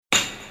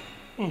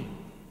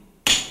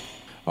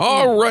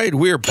All right,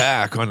 we're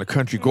back on the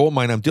Country Gold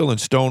Mine. I'm Dylan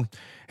Stone.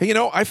 Hey, you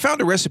know, I found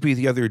a recipe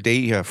the other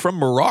day from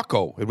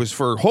Morocco. It was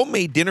for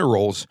homemade dinner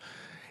rolls.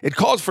 It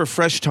calls for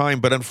fresh thyme,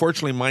 but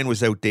unfortunately mine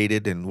was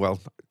outdated, and, well,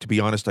 to be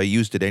honest, I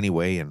used it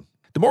anyway. And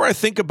the more I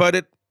think about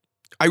it,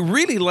 I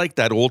really like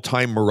that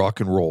old-time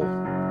Moroccan roll.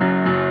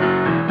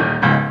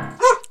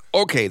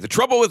 Okay, The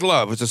Trouble with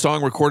Love is a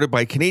song recorded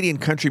by Canadian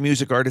country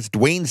music artist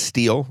Duane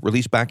Steele,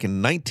 released back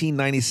in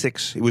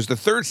 1996. It was the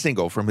third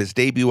single from his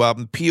debut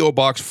album, P.O.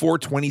 Box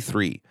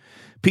 423.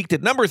 Peaked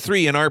at number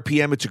 3 in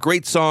RPM. It's a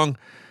great song.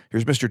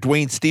 Here's Mr.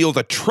 Duane Steele,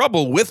 The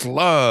Trouble with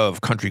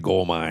Love, Country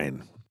Gold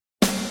Mine.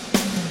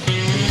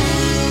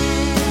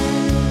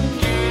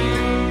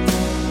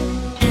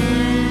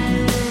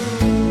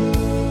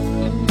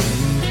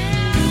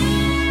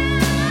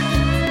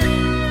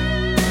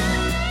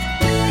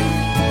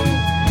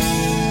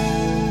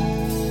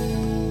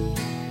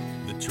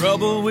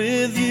 Trouble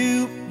with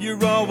you,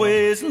 you're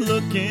always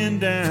looking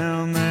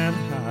down that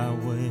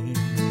highway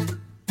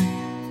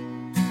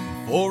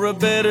for a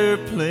better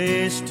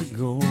place to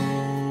go.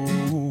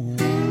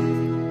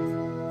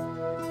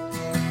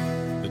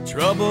 The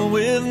trouble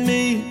with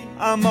me,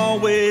 I'm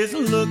always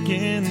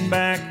looking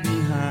back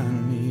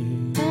behind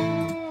me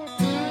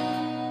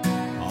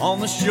on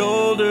the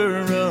shoulder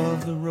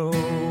of the road.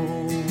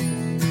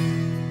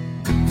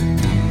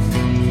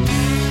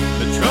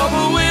 The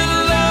trouble with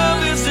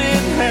love is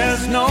it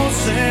has no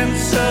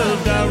sense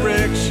of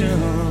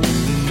direction.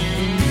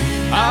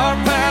 Our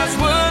paths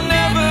were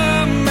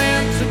never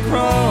meant to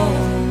cross.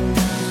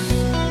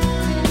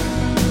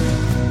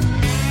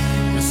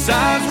 The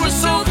signs were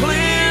so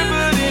clear,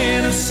 but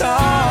in a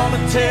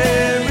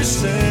solitary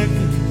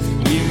second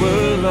we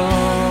were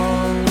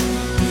lost.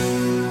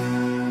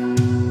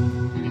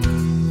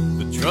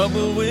 The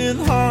trouble with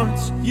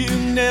hearts, you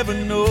never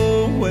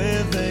know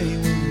where they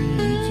will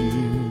lead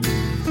you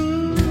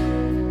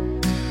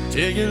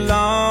till you're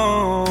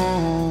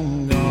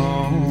long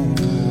gone.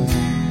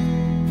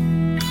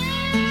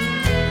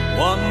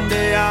 One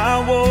day I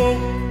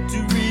woke to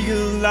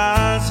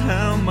realize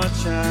how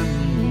much I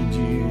need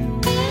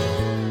you,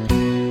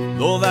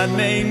 though that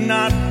may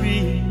not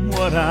be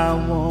what I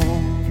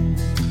want.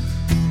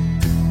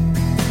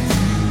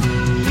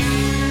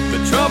 The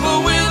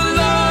trouble with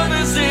love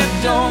is it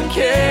don't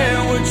care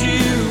what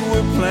you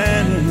were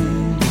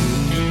planning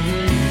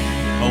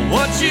or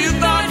what you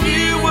thought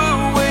you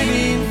were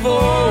waiting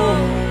for.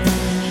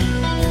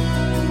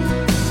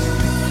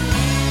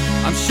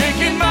 I'm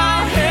shaking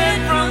my head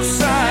from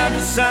side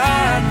to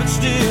side, but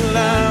still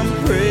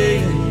I'm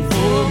praying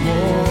for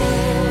more.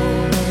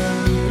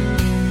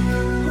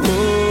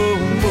 Oh,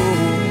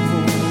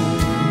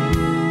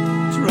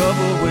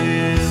 trouble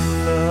with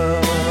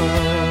love.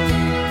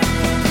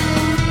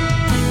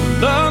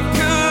 Love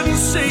couldn't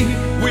see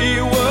we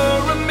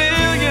were a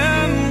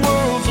million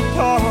worlds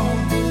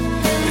apart.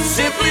 It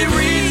simply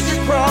reached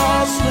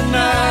across the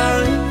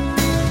night,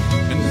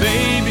 and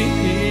baby,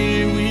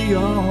 here we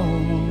are.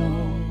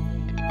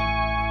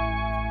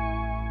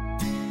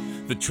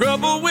 The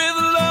trouble with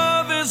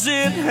love is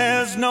it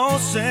has no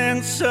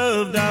sense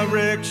of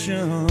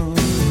direction.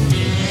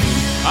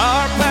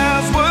 Our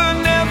paths were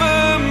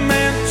never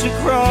meant to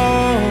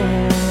cross.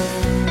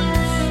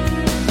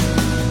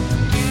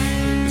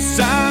 The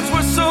signs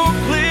were so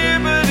clear,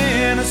 but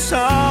in a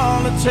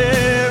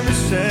solitary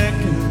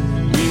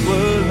second we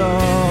were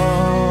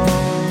lost.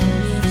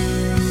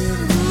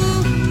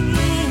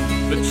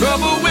 The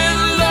trouble with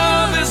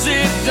love is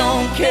it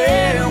don't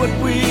care what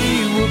we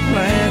were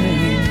planning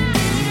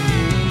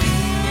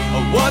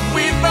or what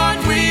we thought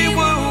we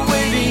were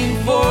waiting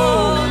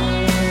for.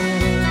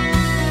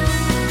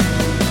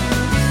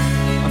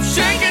 I'm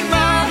shaking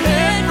my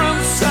head from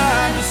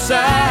side to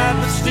side,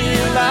 but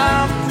still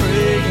I'm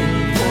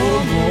praying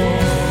for more.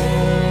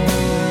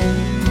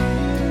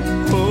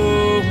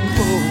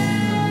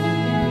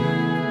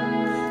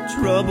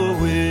 Trouble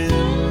with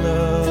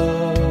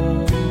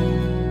love.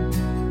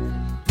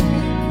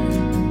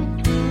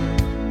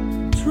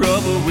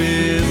 Trouble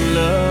with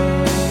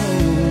love.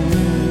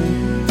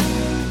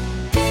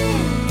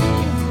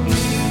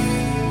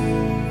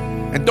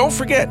 And don't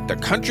forget, The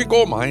Country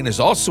Gold Mine is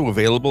also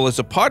available as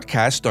a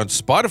podcast on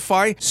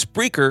Spotify,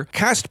 Spreaker,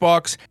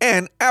 CastBox,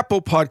 and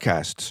Apple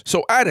Podcasts.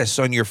 So add us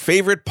on your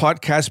favorite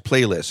podcast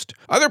playlist.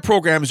 Other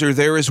programs are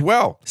there as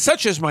well,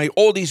 such as my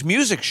oldies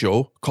music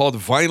show called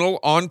Vinyl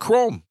on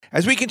Chrome.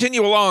 As we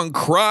continue along,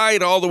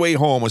 Cried All the Way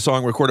Home, a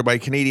song recorded by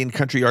Canadian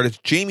country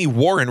artist Jamie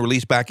Warren,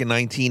 released back in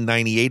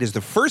 1998 as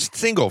the first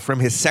single from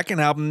his second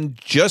album,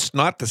 Just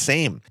Not the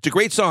Same. It's a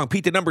great song,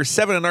 peaked at number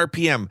 7 on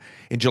RPM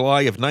in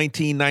July of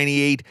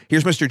 1998.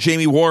 Here's Mr.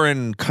 Jamie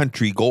Warren,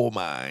 Country Gold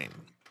Mine.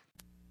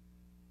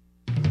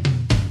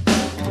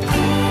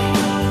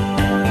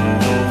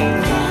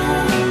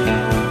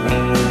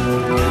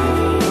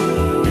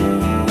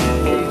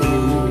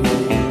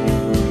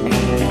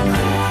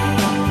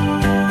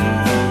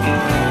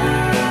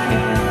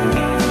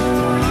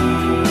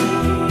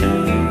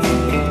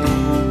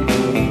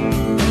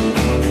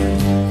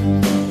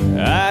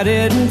 I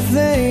didn't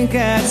think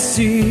I'd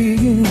see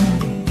you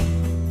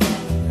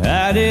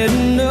I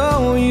didn't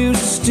know you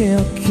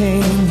still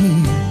came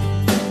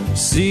here.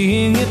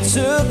 Seeing you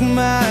took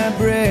my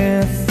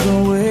breath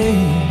away.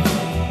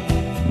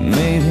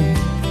 Made it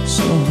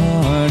so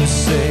hard to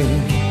say.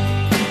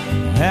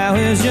 How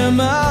is your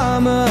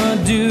mama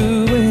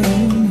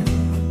doing?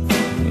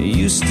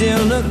 You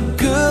still look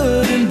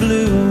good and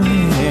blue.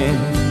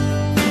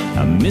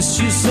 I miss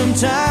you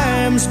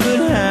sometimes, but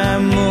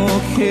I'm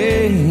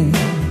okay.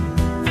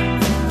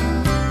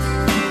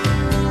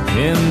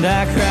 And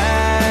I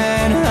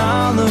cried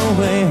all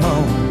the way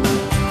home.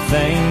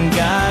 Thank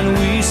God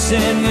we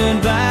said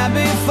goodbye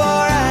before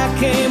I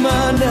came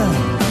undone.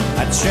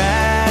 I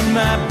tried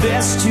my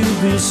best to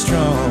be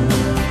strong,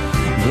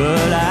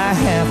 but I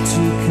have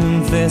to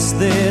confess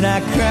that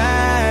I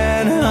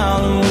cried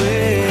all the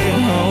way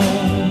home.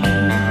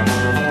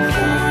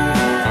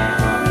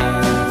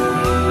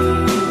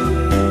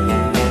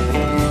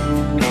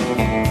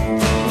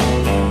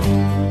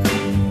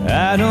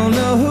 I don't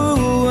know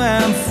who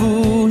I'm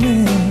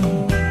fooling.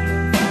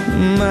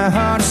 My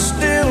heart's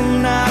still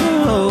not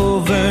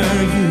over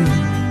you,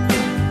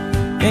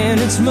 and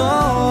it's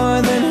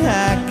more than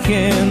I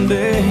can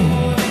bear.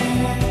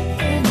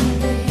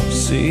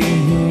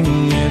 Seeing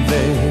you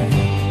there,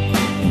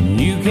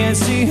 you can't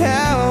see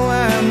how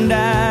I'm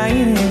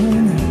dying.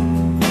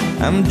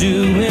 I'm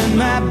doing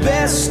my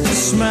best to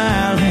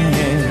smile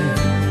and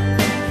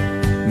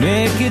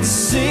make it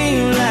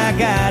seem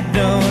like I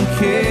don't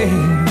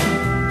care.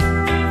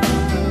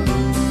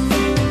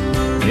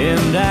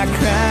 And I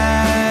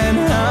cried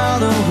all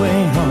the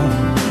way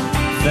home.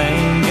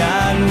 Thank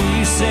God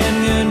we said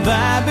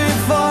goodbye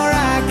before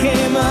I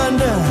came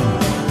undone.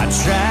 I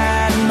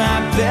tried my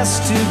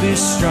best to be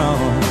strong,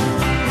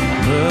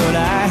 but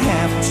I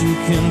have to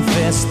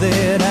confess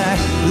that I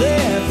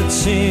let the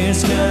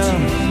tears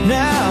come.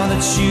 Now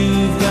that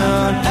you've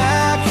gone,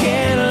 I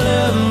can't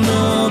love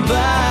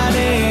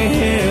nobody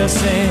else.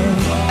 And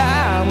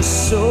I was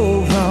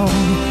so wrong.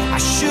 I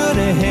should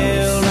have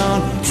held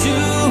on to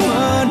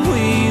what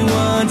we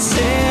once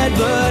said,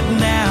 but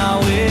now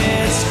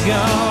it's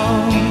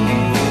gone.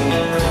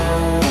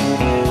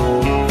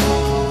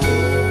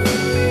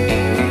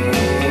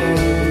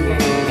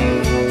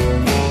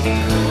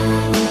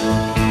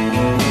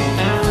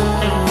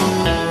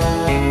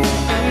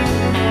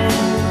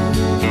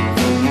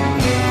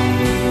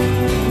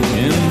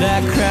 And I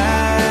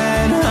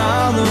cried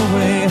all the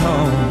way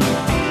home.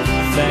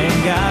 Thank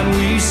God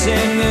we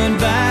said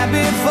goodbye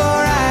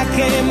before I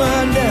came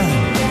undone.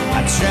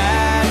 I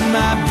tried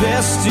my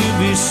best to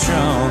be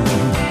strong,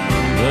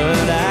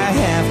 but I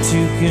have to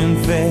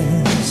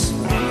confess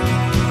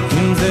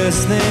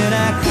that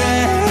I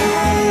cried,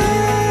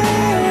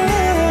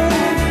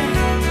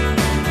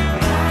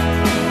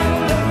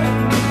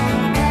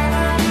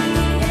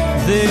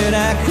 that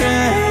I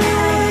cried,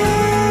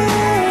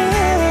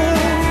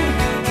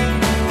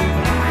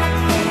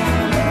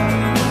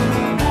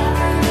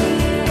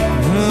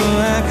 oh,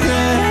 I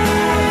cried.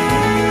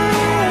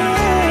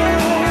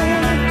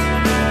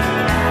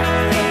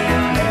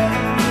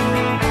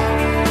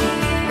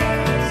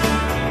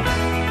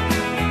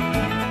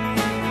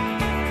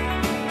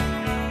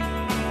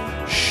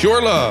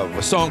 Sure Love,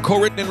 a song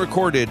co-written and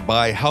recorded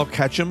by Hal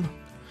Ketchum,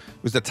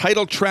 was the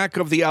title track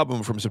of the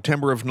album from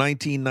September of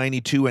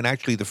 1992 and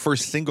actually the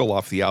first single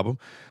off the album.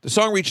 The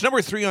song reached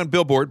number 3 on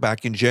Billboard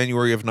back in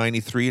January of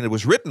 93, and it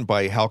was written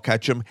by Hal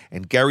Ketchum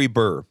and Gary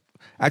Burr.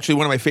 Actually,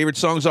 one of my favorite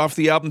songs off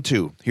the album,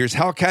 too. Here's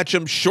Hal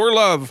Ketchum, Sure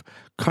Love,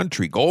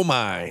 Country Gold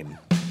Mine.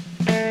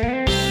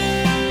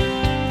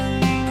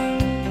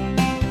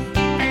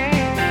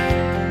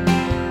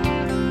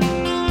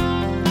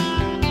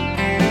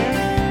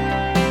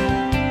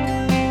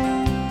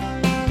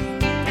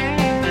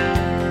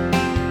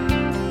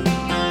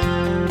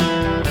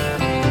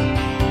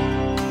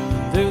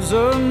 There's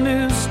a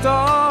new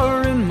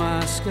star in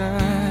my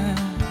sky.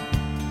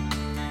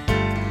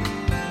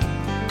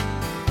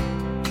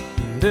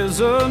 There's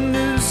a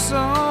new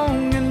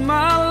song in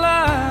my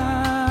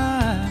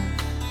life.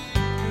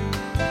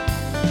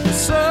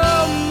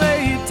 Some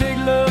may take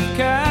love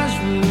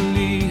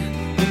casually,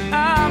 but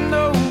I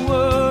know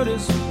what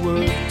it's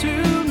worth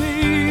to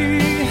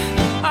me.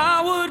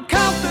 I would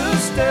count the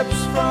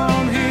steps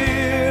from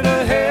here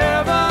to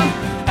heaven.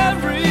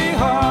 Every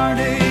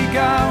heartache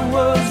I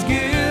was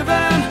given.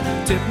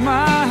 Tip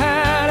my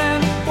hat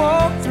and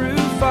walk through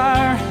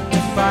fire to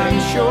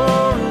find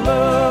sure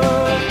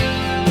love.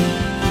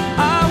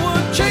 I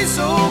would chase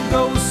old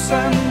ghosts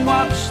and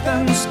watch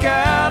them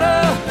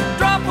scatter.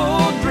 Drop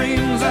old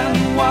dreams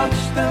and watch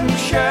them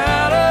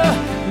shatter.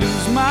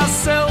 Lose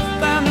myself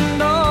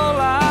and all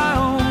I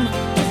own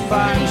to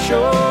find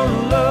sure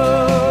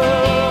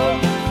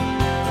love.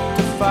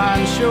 To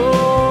find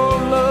sure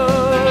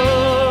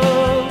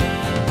love.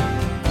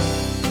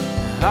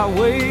 I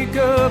wake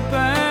up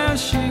and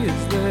she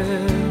is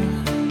there.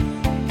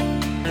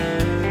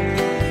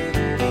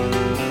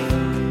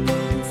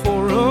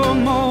 For a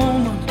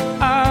moment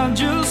I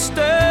just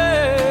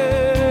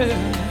stare.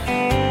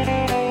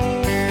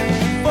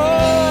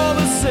 For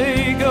the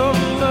sake of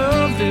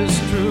love is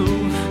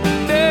true,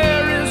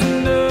 there is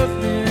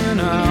nothing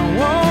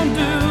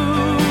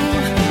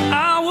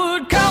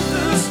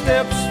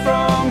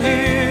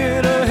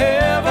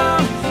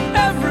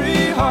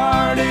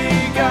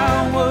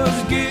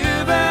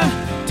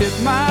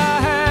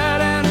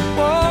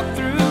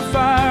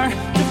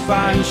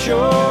find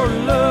sure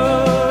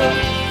love.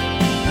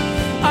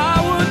 I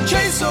would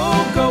chase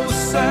old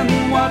ghosts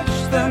and watch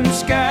them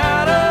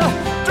scatter,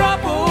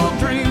 drop old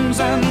dreams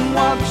and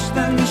watch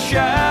them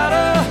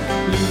shatter,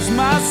 lose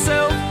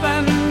myself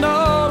and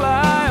all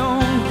I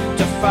own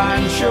to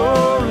find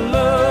sure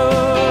love.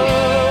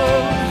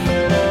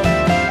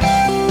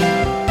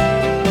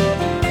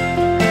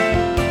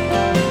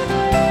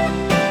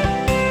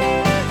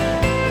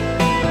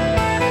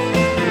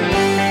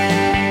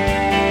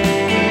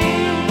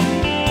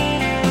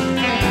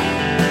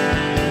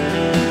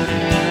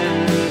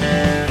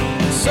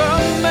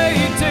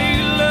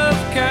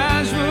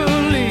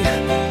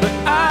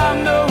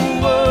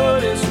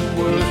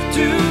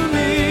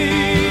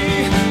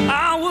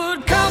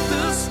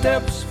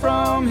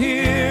 From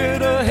here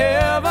to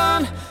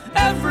heaven,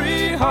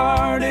 every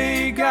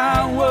heartache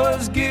I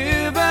was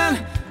given,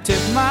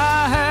 tip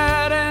my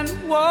hat and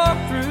walk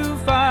through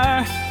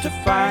fire to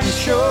find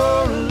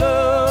sure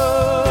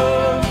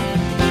love.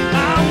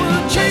 I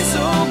would chase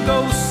old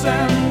ghosts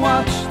and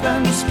watch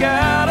them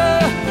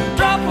scatter,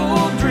 drop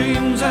old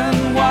dreams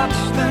and watch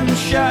them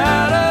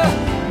shatter,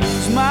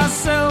 lose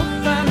myself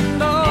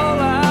and all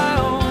I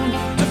own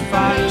to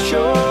find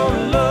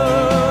sure love.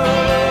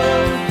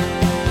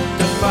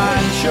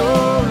 Sure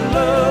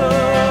love,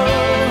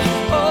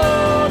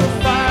 oh, to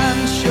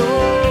find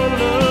sure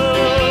love.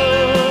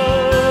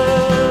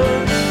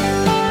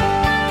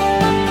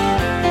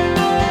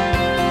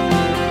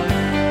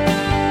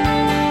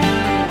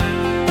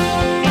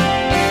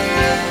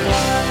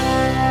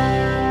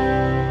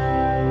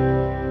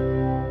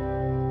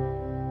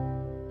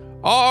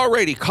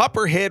 Alrighty,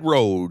 Copperhead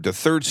Road, the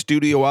third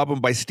studio album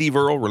by Steve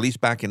Earle,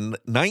 released back in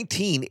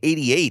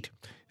 1988.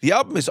 The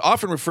album is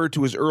often referred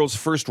to as Earle's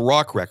first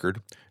rock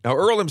record. Now,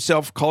 Earle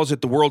himself calls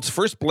it the world's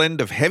first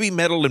blend of heavy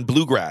metal and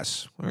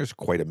bluegrass. There's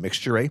quite a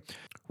mixture, eh?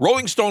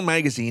 Rolling Stone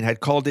magazine had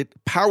called it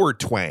power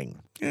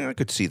twang. Yeah, I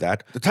could see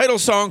that. The title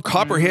song,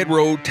 Copperhead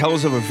Road,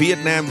 tells of a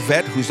Vietnam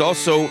vet who's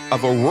also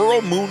of a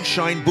rural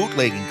moonshine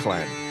bootlegging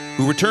clan,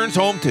 who returns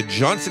home to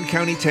Johnson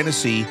County,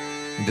 Tennessee,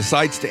 and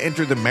decides to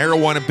enter the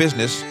marijuana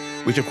business,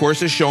 which of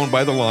course is shown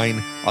by the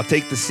line, "I'll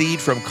take the seed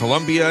from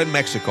Colombia and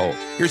Mexico."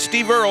 Here's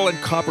Steve Earle and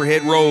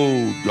Copperhead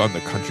Road on the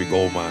Country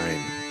Gold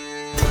Mine.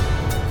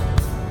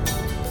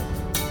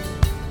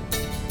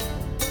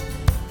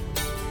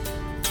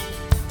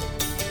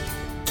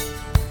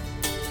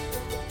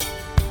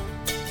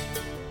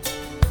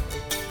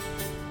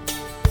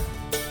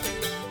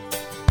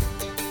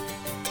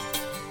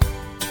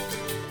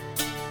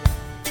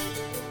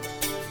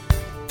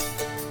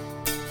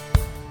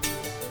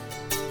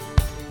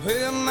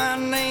 Well, my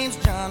name's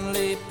John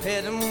Lee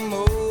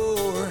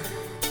Pettimore,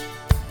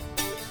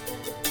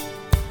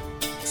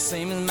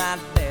 same as my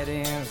daddy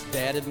and his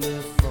daddy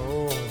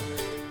before.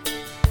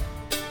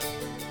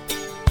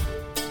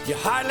 You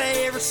hardly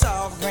ever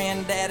saw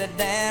Granddaddy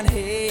down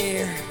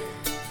here.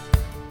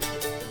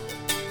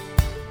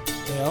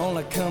 They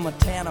only come to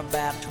town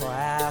about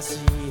twice a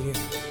year.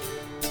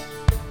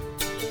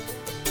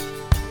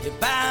 You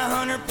buy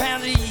 100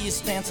 pounds of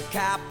yeast and some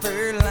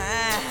copper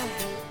line.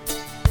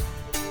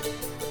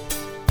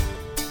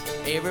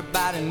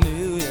 Everybody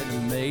knew that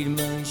it made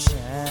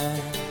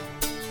moonshine.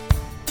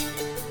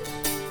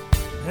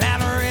 Now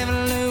the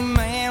revenue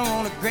man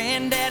wanted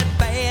Granddaddy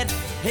bad,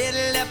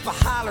 headed up a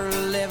holler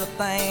of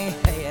everything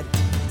he had.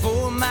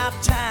 Before my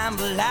time,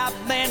 but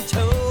I've been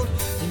told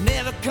you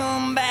never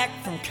come back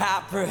from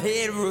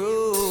Copperhead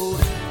Road.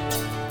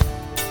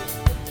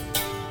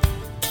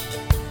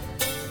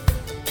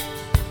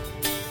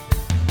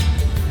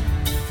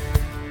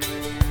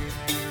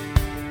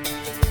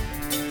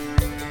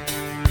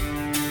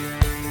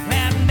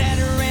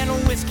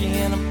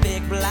 In a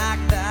big black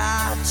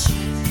Dodge,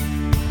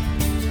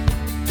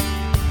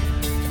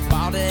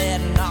 bought it at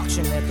an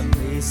auction at the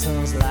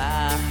Mason's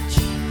Lodge.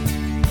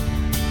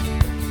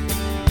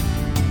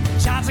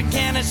 Johnson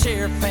County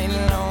Sheriff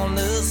painted on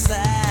the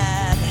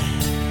side.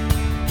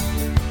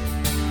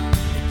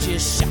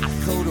 Just shot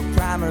a coat of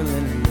primer,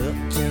 then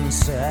looked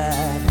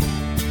inside.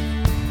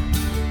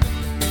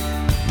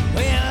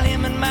 Well,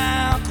 him and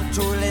my uncle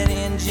tore that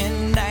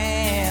engine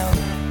down.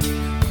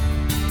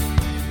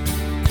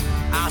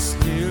 I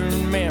still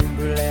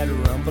remember that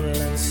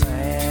rumbling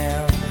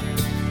sound.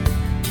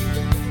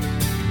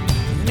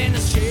 And then the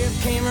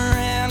sheriff came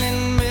around in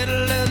the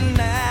middle of the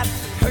night,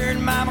 heard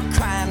Mama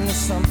crying that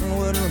something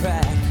wasn't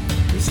right.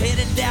 He's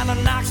headed down to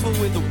Knoxville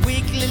with a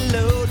weekly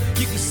load.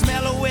 You can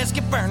smell a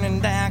whiskey burning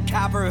down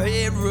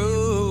Copperhead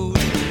Road.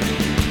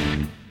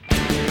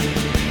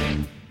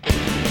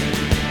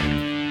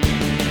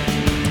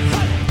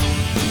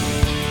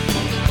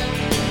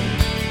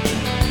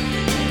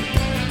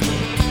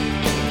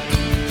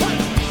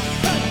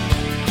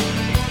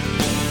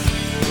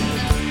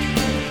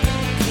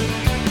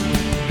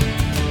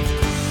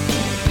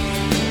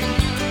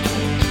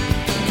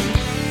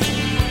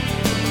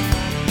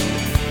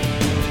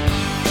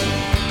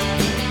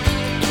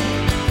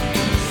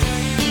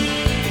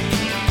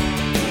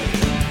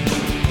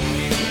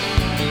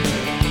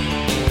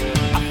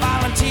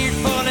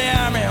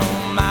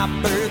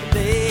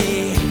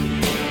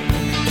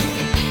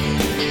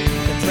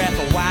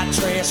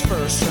 was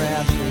first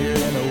round here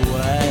and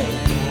away.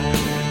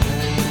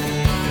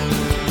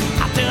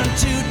 I done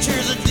 2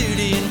 tours of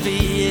duty in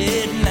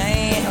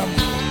Vietnam.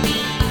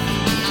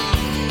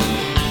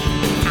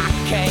 I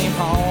came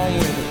home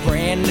with a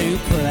brand new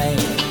plane.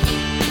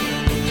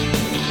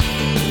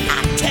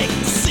 I take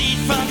the seat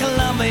from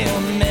Colombia,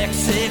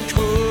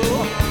 Mexico.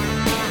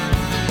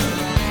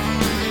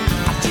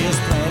 I just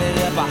planted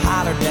up a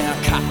holler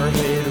down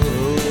Copperhead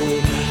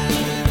Road.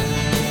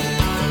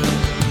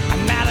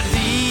 And now the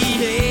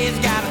DA's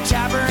got a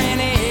chopper in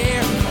the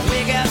air.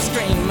 We got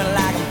screaming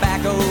like I'm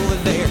back over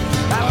there.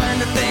 I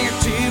learned a thing or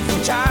two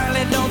from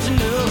Charlie, don't you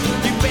know?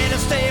 You better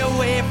stay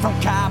away from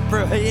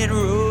Copperhead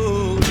Road.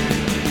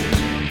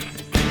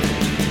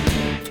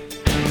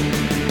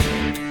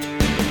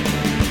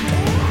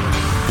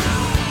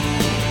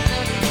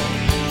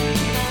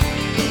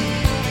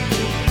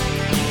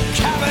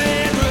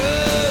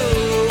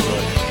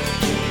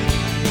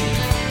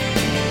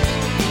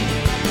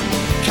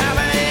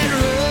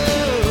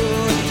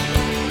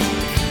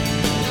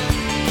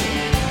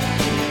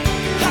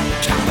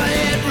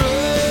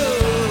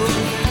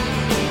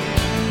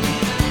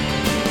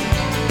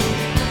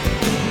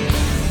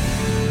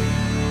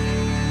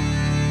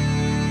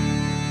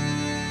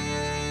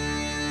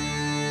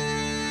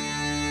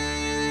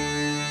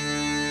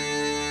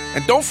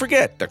 And don't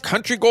forget, The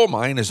Country Gold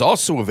Mine is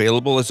also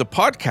available as a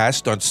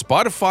podcast on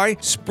Spotify,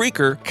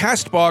 Spreaker,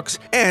 CastBox,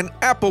 and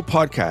Apple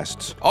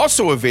Podcasts.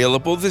 Also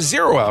available, The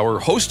Zero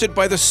Hour, hosted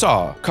by The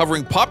Saw,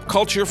 covering pop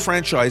culture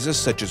franchises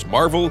such as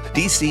Marvel,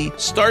 DC,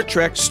 Star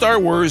Trek, Star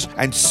Wars,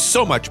 and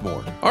so much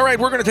more. All right,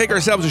 we're going to take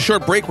ourselves a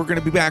short break. We're going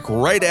to be back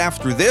right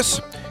after this.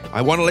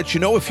 I want to let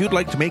you know, if you'd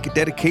like to make a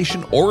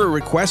dedication or a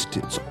request,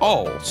 it's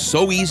all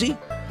so easy.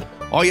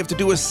 All you have to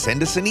do is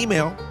send us an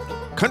email,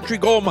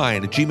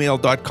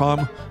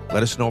 countrygoldmine@gmail.com.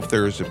 Let us know if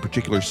there's a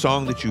particular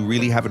song that you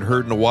really haven't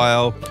heard in a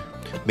while.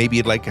 Maybe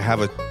you'd like to have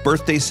a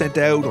birthday sent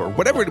out or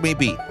whatever it may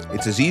be.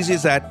 It's as easy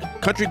as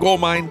that.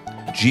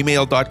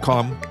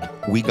 countrygoldmine@gmail.com.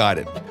 We got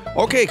it.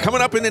 Okay, coming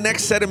up in the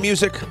next set of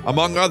music,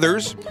 among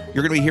others,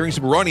 you're going to be hearing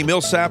some Ronnie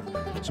Millsap,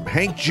 some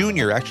Hank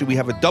Jr. Actually, we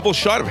have a double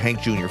shot of Hank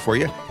Jr. for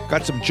you.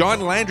 Got some John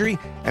Landry,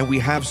 and we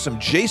have some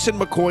Jason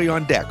McCoy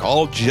on deck,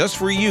 all just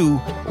for you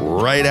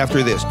right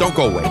after this. Don't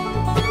go away.